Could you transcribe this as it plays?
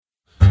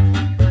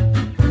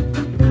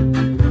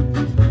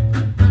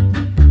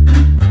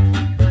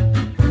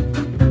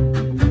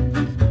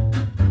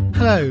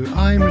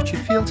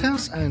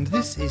Feldhouse, and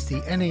this is the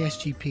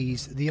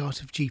NASGP's The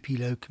Art of GP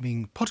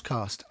Locuming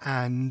podcast.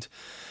 And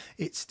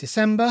it's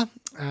December,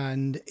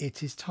 and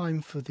it is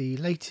time for the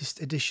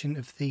latest edition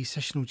of the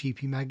Sessional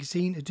GP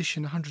magazine,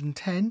 edition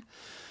 110.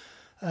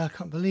 I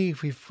can't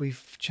believe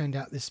we've churned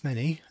out this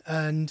many,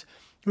 and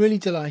really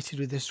delighted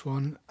with this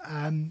one.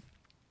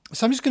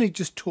 So I'm just going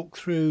to talk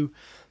through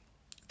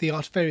the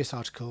various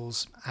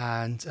articles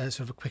and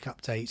sort of a quick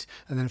update,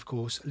 and then of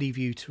course leave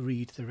you to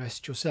read the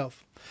rest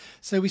yourself.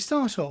 So we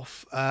start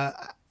off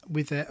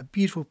with a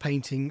beautiful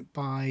painting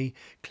by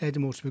Claire de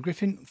Mortimer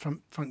Griffin,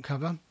 front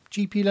cover,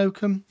 GP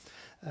Locum,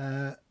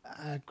 a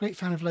great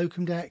fan of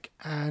Locum Deck,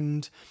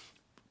 and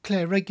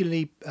Claire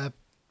regularly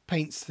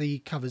paints the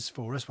covers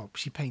for us. Well,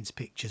 she paints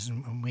pictures,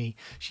 and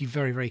she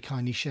very, very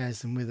kindly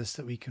shares them with us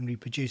that we can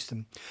reproduce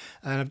them.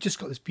 And I've just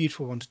got this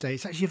beautiful one today.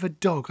 It's actually of a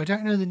dog. I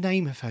don't know the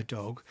name of her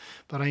dog,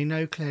 but I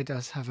know Claire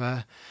does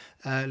have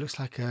looks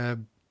like a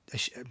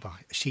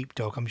sheep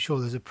dog. I'm sure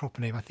there's a proper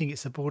name. I think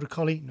it's a border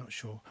collie. Not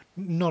sure.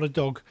 Not a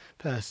dog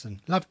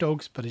person. Love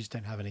dogs, but I just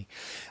don't have any.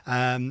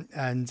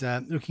 And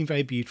looking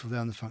very beautiful there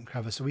on the front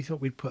cover. So we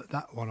thought we'd put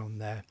that one on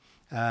there.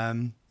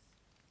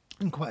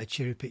 And quite a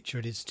cheery picture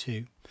it is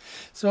too.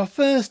 So our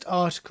first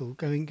article,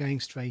 going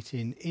straight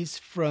in, is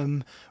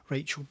from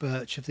Rachel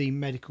Birch of the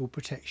Medical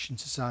Protection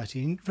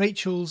Society. And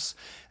Rachel's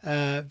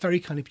very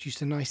kindly produced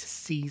some nice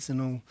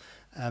seasonal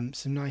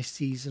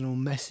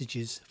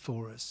messages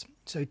for us.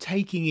 So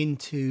taking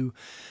into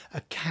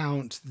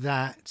account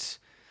that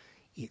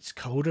it's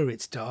colder,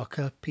 it's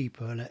darker,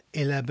 people are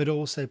iller, but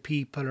also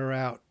people are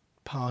out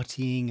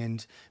partying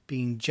and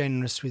being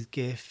generous with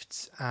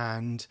gifts,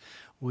 and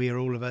we are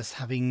all of us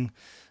having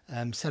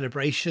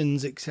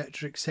celebrations,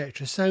 etc.,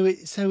 etc. So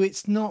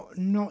it's not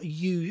a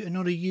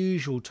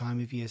usual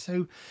time of year.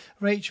 So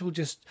Rachel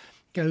just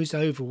goes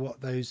over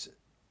what those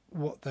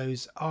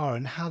are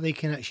and how they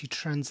can actually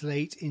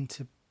translate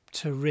into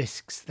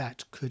risks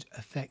that could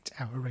affect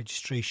our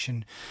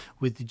registration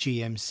with the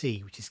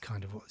GMC, which is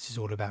kind of what this is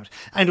all about,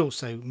 and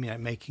also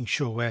making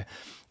sure we're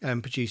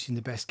producing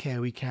the best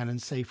care we can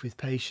and safe with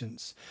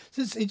patients.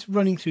 So it's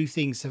running through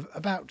things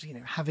about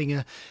having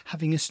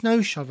a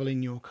snow shovel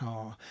in your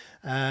car.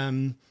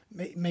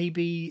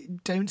 Maybe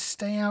don't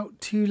stay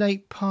out too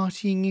late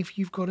partying if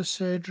you've got a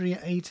surgery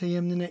at 8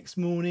 a.m. the next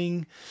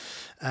morning.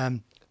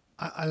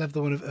 I love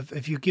the one of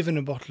if you're given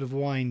a bottle of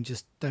wine,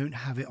 just don't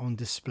have it on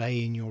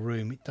display in your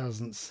room. It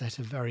doesn't set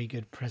a very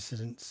good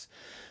precedence.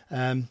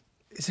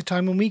 It's a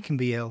time when we can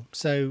be ill,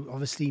 so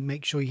obviously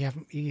make sure you have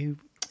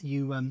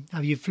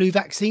your flu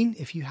vaccine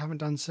if you haven't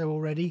done so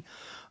already.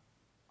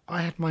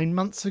 I had mine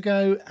months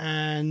ago,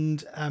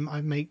 and I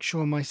make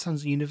sure my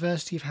sons at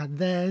university have had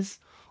theirs.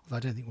 Although I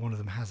don't think one of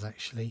them has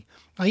actually.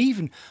 I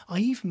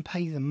even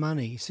pay them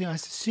money. So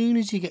as soon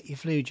as you get your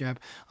flu jab,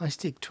 I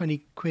stick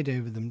 20 quid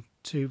over them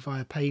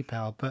via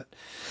PayPal. But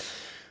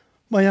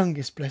my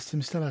youngest, bless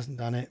him, still hasn't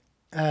done it.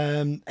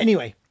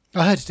 Anyway,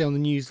 I heard today on the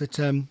news that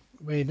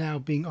we're now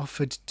being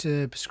offered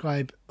to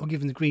prescribe, or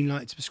given the green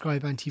light to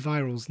prescribe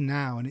antivirals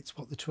now, and it's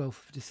the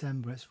 12th of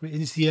December.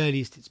 It's the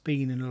earliest it's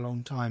been in a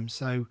long time,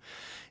 so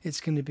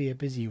it's going to be a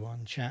busy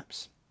one,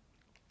 chaps.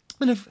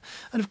 And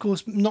of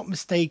course, not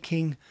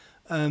mistaking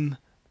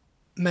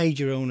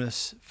major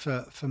illness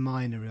for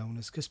minor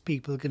illness, because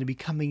people are going to be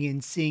coming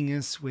in seeing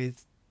us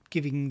with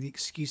giving the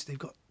excuse they've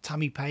got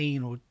tummy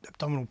pain or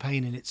abdominal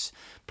pain, and it's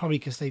probably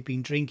because they've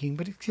been drinking,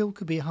 but it still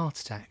could be a heart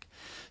attack.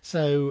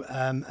 So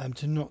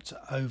to not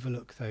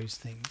overlook those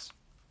things.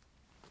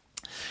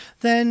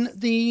 Then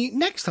the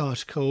next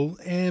article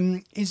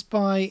is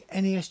by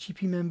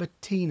NASGP member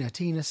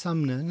Tina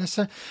Sumner. Now,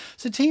 so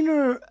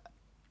Tina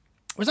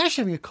was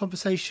actually having a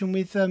conversation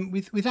with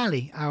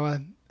Ali,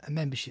 our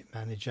membership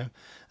manager,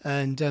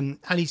 and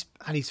Ali's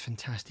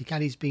fantastic.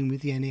 Ali's been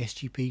with the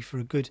NASGP for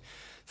a good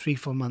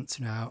 3-4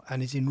 months now,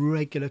 and is in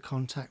regular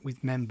contact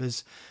with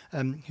members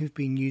who've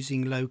been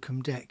using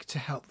Locum Deck to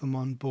help them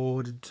on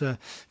board and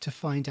to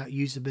find out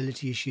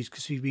usability issues,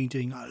 because we've been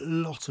doing a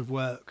lot of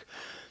work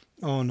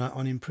on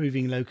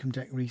improving Locum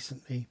Deck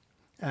recently.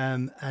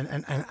 And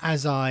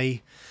as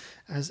I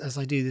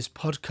do this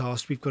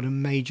podcast, we've got a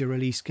major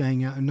release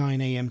going out at 9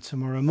 a.m.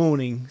 tomorrow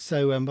morning.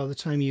 So by the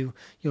time you're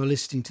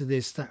listening to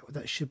this, that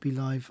should be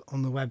live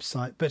on the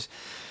website. But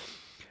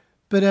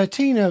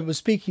Tina was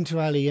speaking to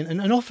Ali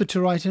and offered to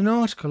write an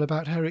article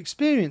about her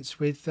experience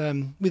with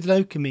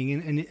locuming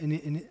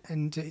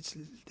and it's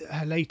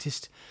her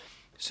latest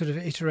sort of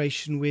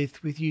iteration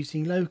with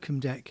using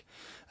Locum Deck.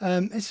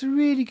 It's a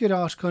really good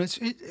article.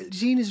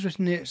 Tina's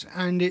written it,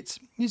 and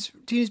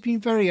Tina's been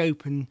very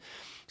open.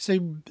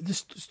 So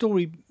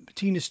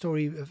Tina's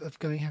story of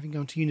having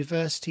gone to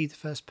university, the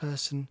first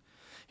person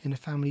in a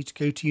family to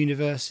go to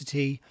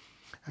university,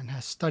 and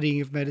her studying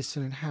of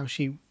medicine, and how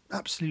she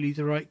absolutely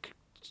the right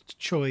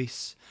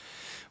choice,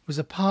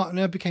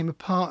 became a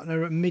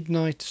partner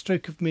at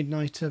stroke of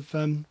midnight of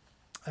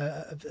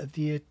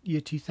the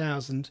year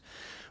 2000,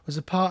 was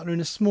a partner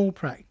in a small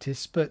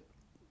practice, but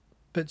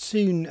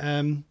soon,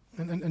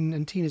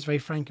 and Tina's very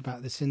frank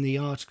about this in the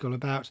article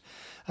about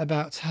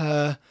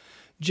her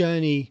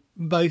journey,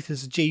 both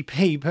as a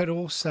GP, but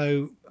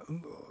also,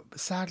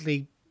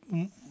 sadly,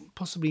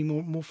 possibly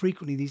more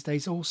frequently these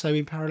days, also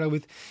in parallel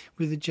with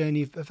the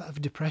journey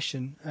of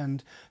depression,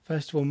 and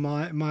first of all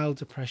mild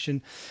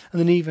depression,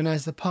 and then even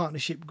as the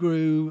partnership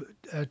grew,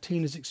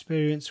 Tina's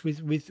experience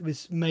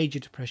with major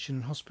depression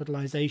and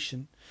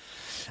hospitalisation,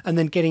 and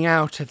then getting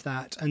out of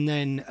that, and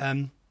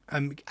then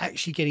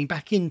actually getting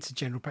back into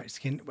general practice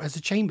again as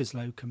a chambers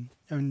locum.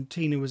 And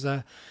Tina was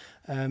a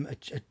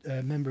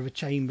member of a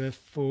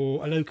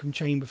locum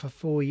chamber for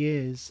 4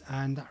 years,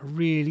 and that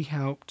really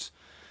helped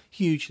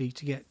hugely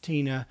to get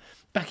Tina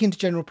back into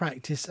general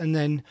practice. And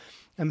then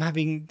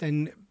having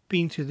then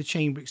been through the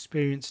chamber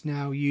experience,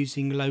 now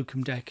using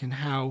Locum Dec, and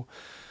how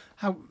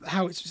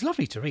it's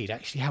lovely to read,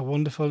 actually, how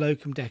wonderful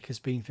Locum Dec has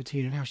been for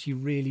Tina and how she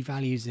really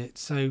values it.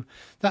 So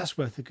that's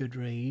worth a good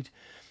read.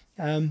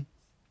 Then,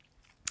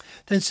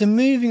 so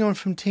moving on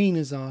from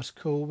Tina's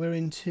article, we're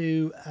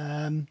into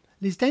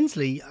Liz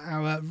Densley,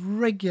 our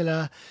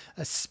regular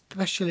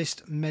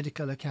specialist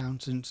medical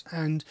accountant.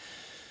 And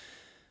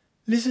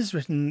Liz has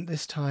written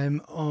this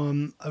time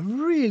on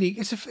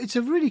it's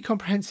a really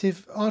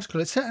comprehensive article.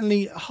 It's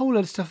certainly a whole lot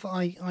of stuff that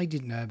I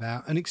didn't know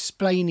about, and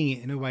explaining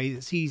it in a way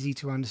that's easy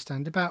to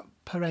understand about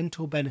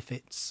parental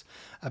benefits,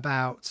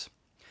 about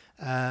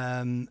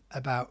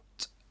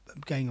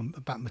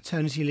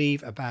maternity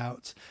leave,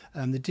 about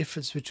the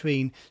difference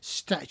between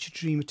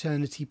statutory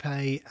maternity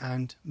pay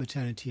and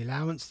maternity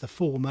allowance, the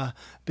former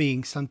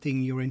being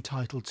something you're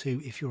entitled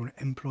to if you're an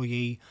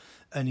employee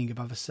earning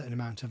above a certain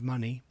amount of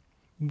money,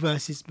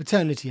 versus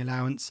maternity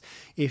allowance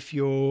if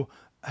you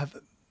have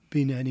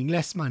been earning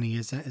less money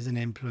as an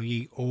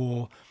employee,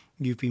 or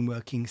you've been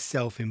working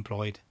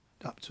self-employed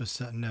up to a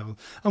certain level,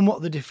 and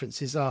what the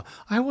differences are.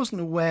 I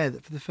wasn't aware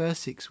that for the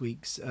first 6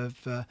 weeks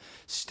of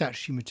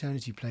statutory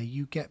maternity pay,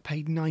 you get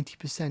paid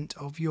 90%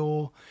 of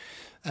your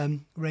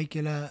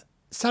regular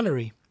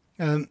salary,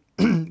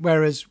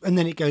 whereas, and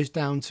then it goes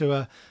down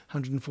to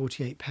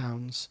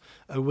 £148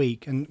 a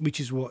week, and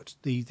which is what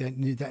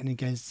then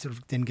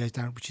goes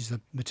down, which is the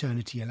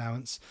maternity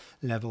allowance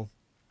level.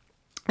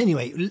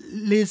 Anyway,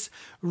 Liz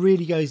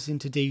really goes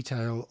into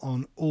detail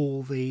on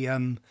all the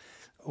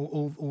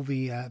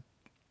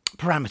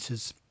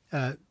parameters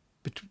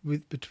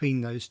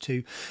between those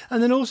two.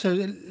 And then also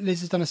Liz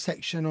has done a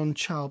section on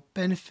child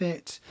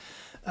benefit.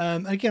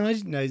 Again, I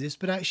didn't know this,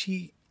 but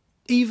actually,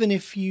 even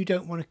if you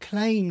don't want to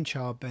claim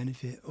child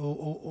benefit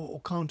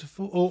or can't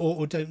afford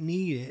or don't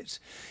need it,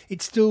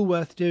 it's still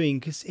worth doing,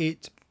 because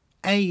it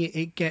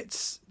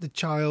gets the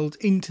child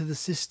into the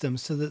system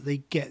so that they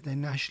get their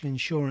national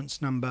insurance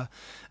number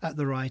at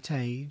the right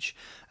age.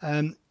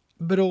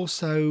 But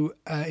also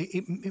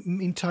it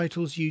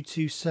entitles you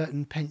to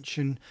certain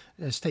pension,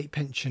 state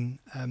pension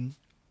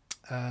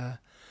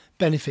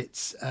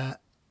benefits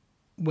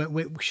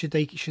should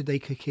they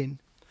kick in.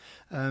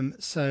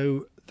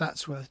 So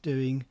that's worth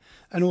doing.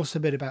 And also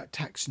a bit about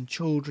tax and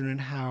children,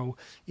 and how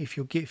if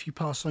you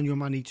pass on your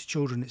money to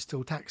children, it's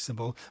still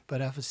taxable,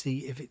 but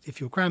obviously if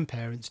your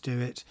grandparents do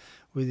it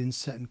within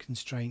certain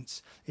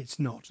constraints, it's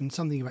not. And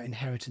something about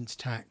inheritance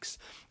tax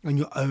and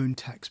your own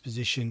tax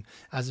position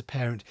as a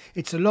parent.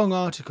 It's a long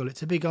article,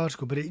 it's a big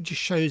article, but it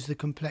just shows the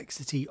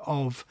complexity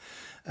of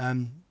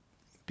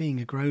being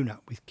a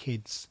grown-up with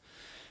kids.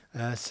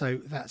 So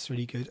that's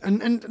really good.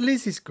 And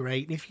Liz is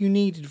great. If you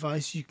need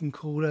advice, you can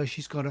call her.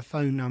 She's got a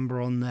phone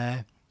number on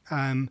there.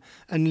 And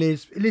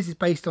Liz is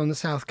based on the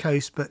South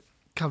Coast, but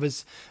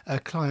covers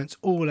clients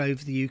all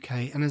over the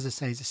UK. And as I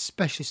say, is a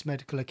specialist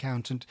medical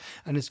accountant,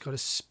 and has got a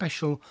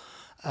special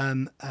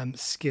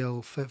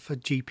skill for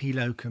GP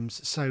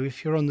locums. So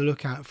if you're on the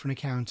lookout for an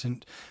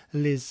accountant,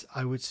 Liz,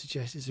 I would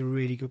suggest, is a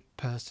really good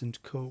person to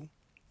call.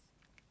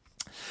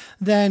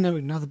 Then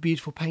another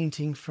beautiful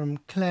painting from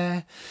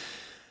Claire.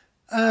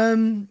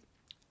 And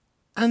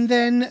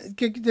then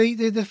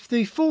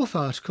the fourth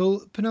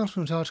article,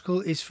 penultimate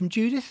article, is from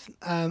Judith,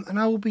 and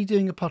I will be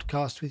doing a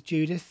podcast with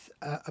Judith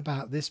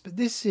about this. But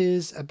this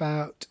is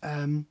about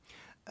a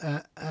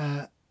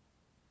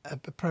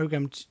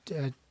programme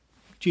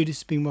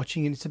Judith's been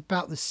watching, and it's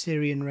about the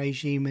Syrian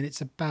regime, and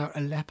it's about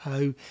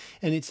Aleppo,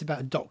 and it's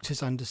about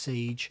doctors under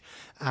siege,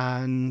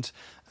 and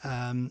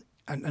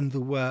the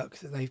work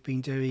that they've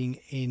been doing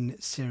in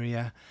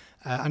Syria.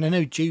 And I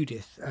know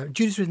Judith's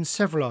written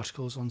several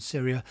articles on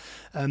Syria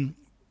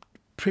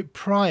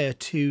prior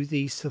to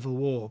the civil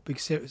war,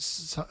 because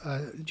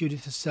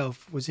Judith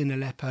herself was in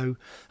Aleppo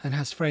and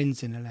has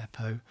friends in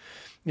Aleppo.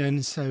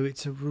 And so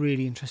it's a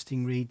really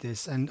interesting read,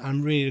 this, and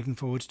I'm really looking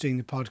forward to doing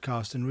the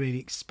podcast and really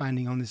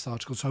expanding on this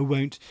article. So I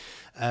won't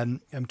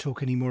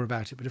talk any more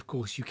about it, but of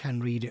course you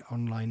can read it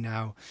online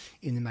now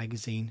in the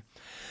magazine.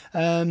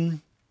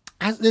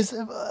 There's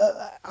a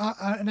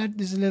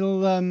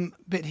little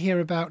bit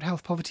here about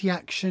Health Poverty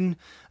Action,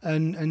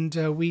 and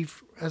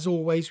we've, as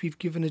always, we've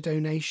given a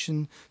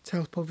donation to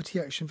Health Poverty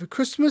Action for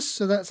Christmas.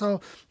 So that's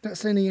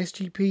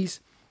NASGP's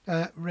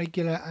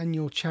regular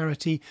annual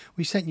charity.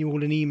 We sent you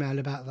all an email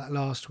about that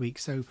last week,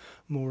 so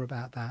more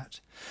about that.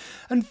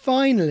 And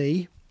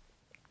finally,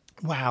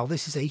 Wow,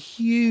 this is a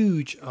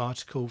huge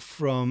article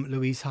from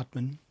Louise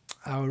Hudman,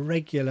 our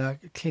regular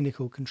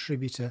clinical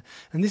contributor.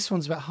 And this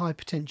one's about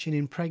hypertension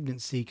in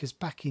pregnancy, because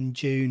back in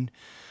June,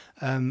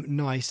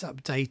 NICE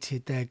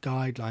updated their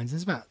guidelines.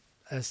 There's about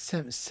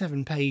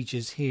 7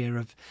 pages here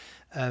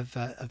of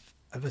a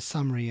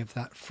summary of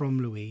that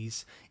from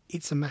Louise.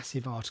 It's a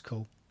massive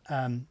article,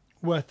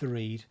 worth a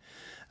read.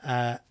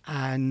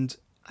 And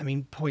I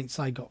mean, points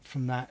I got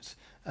from that.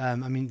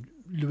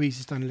 Louise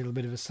has done a little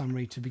bit of a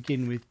summary to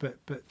begin with, but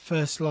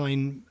first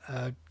line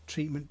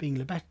treatment being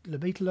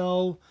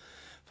labetalol,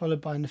 followed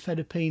by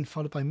nifedipine,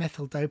 followed by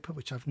methyl-dopa,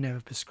 which I've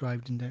never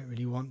prescribed and don't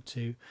really want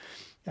to.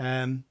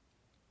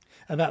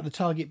 About the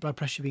target blood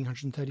pressure being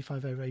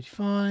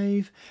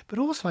 135/85, but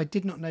also I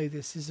did not know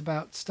this is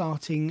about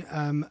starting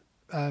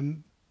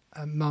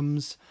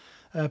mums,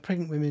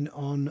 pregnant women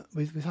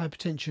with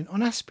hypertension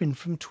on aspirin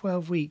from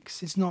 12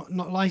 weeks. It's not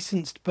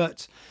licensed,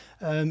 but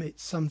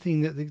it's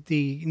something that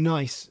the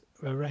NICE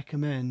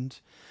recommend,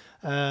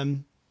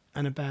 and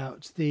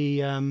about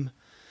the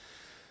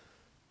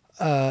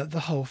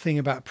whole thing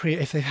about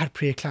if they've had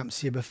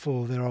preeclampsia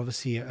before, they're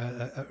obviously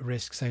at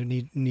risk, so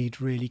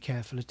need really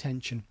careful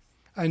attention.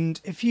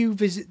 And if you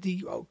visit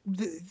the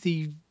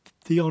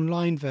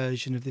online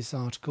version of this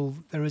article,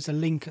 there is a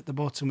link at the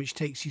bottom which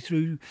takes you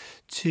through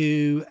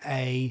to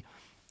an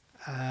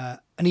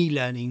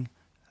e-learning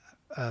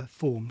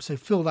form. So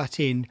fill that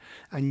in,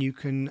 and you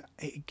can.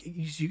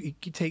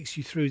 It takes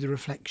you through the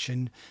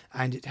reflection,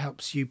 and it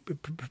helps you.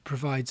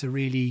 Provides a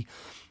really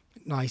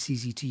nice,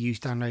 easy to use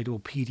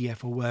downloadable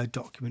PDF or Word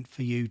document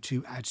for you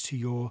to add to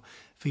your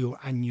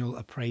annual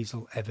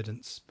appraisal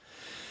evidence.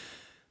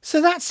 So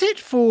that's it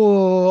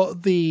for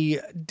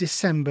the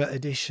December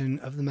edition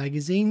of the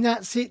magazine.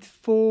 That's it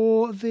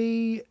for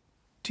the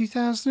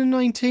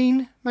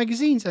 2019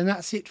 magazines, and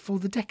that's it for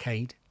the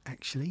decade,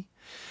 actually,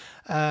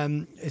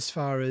 as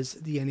far as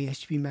the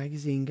NESGP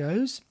magazine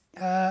goes.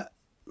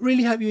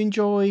 Really hope you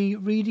enjoy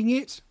reading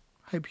it.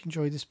 Hope you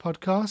enjoy this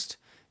podcast.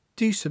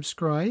 Do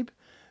subscribe.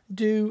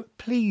 Do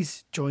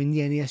please join the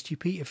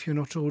NESGP if you're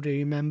not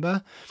already a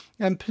member,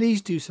 and please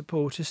do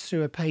support us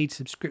through a paid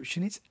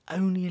subscription. It's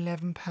only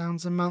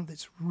 £11 a month.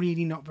 It's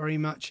really not very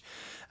much,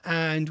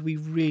 and we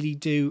really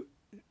do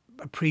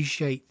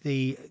appreciate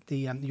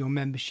your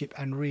membership,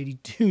 and really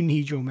do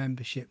need your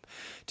membership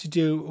to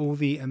do all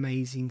the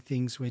amazing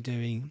things we're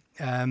doing,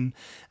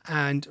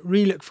 and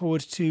really look forward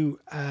to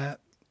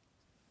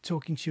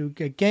talking to you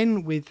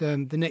again with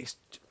the next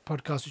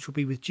podcast, which will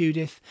be with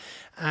Judith.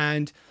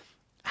 And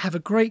have a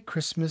great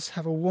Christmas,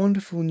 have a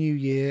wonderful New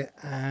Year,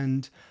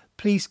 and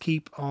please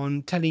keep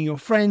on telling your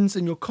friends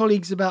and your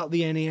colleagues about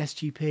the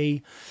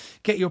NESGP.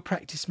 Get your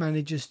practice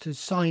managers to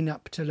sign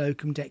up to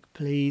Locum Deck,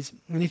 please.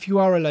 And if you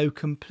are a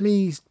locum,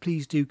 please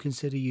do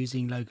consider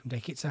using Locum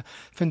Deck. It's a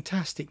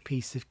fantastic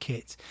piece of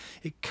kit.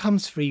 It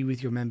comes free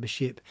with your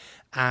membership,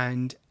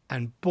 and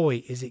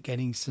boy, is it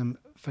getting some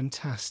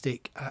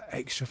fantastic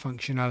extra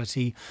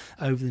functionality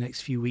over the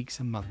next few weeks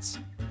and months.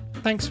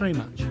 Thanks very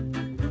much.